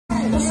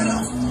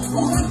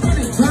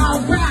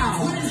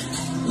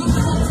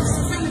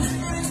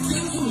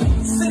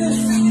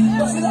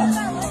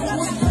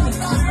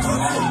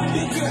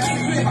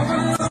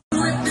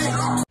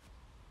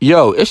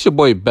Yo, it's your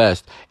boy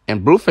Best,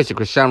 and Blueface and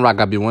Chrisean Rock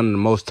gotta be one of the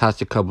most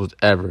toxic couples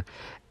ever.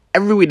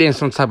 Every week they in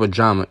some type of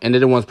drama, and they're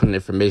the ones putting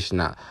information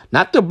out.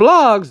 Not the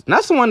blogs,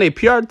 not someone they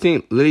PR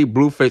team, literally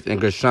Blueface and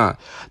Chrisean.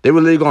 They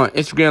would literally go on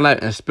Instagram Live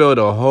and spill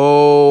the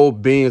whole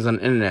beans on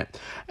the internet.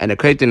 And the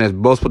crazy thing is,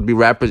 both supposed to be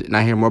rappers, and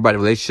I hear more about the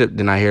relationship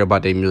than I hear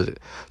about their music.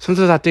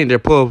 Sometimes I think they're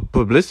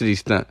publicity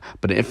stunt,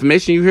 but the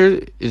information you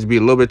hear is be a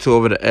little bit too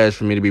over the edge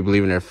for me to be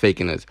believing they're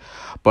faking this.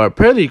 But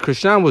apparently,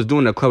 Chrisean was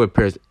doing a club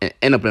appearance and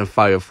ended up in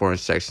Fivio Foreign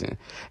section.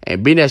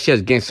 And being that she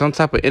has gained some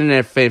type of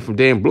internet fame from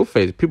dating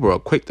Blueface, people are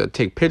quick to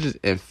take pictures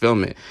and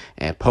film it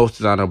and post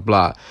it on her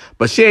blog.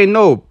 But she ain't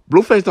know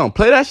Blueface don't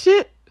play that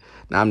shit.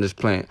 Nah, I'm just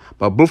playing.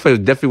 But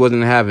Blueface definitely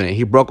wasn't having it.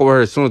 He broke over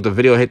her as soon as the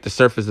video hit the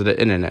surface of the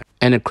internet.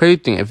 And the crazy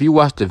thing, if you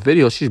watch the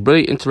video, she's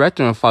really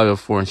interacting with Fivio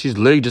Foreign. She's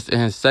literally just in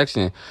his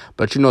section.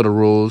 But you know the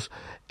rules.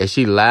 If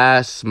she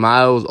laughs,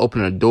 smiles,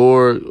 opens the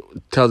door,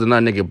 tells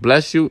another nigga,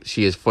 bless you,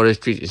 she is for the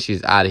streets and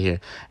she's out of here.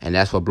 And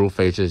that's what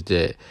Blueface just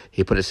did.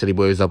 He put the City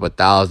Boys up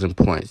 1,000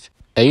 points.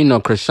 And you know,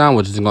 Chrisean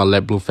was just going to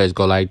let Blueface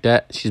go like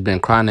that. She's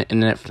been crying on the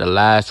internet for the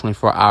last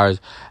 24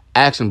 hours,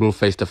 asking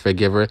Blueface to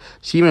forgive her.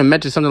 She even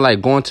mentioned something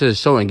like going to the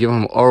show and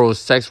giving him oral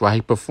sex while he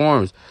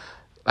performs.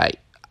 Like,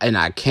 and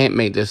I can't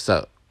make this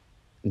up.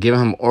 Giving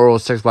him oral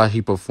sex while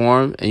he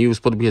performed and you were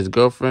supposed to be his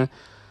girlfriend.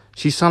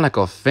 She sound like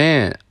a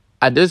fan.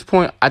 At this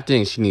point, I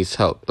think she needs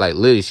help. Like,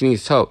 literally, she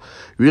needs help.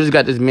 You just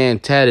got this man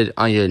tatted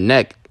on your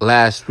neck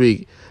last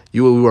week. We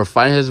were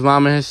fighting his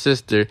mom and his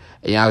sister,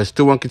 and y'all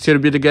still want to continue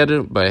to be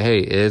together. But, hey,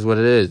 it is what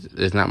it is.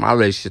 It's not my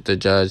relationship to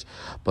judge.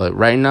 But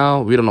right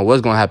now, we don't know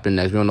what's going to happen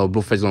next. We don't know if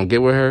Blueface is going to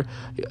get with her,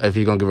 if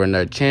he's going to give her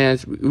another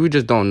chance. We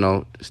just don't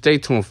know. Stay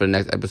tuned for the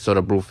next episode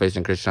of Blueface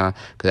and Chrisean.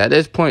 Because at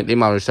this point, they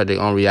might want to start their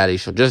own reality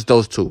show. Just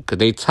those two. Because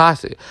they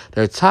toxic.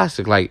 They're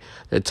toxic. Like,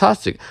 they're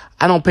toxic.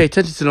 I don't pay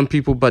attention to them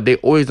people, but they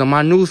always on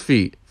my news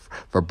feed.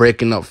 For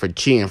breaking up, for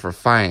cheating, for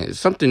fighting. It's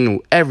something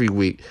new every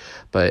week.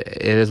 But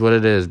it is what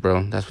it is,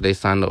 bro. That's what they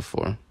signed up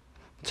for.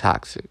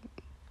 Toxic.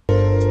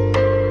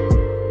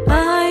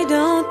 I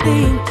don't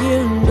think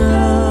you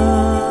know.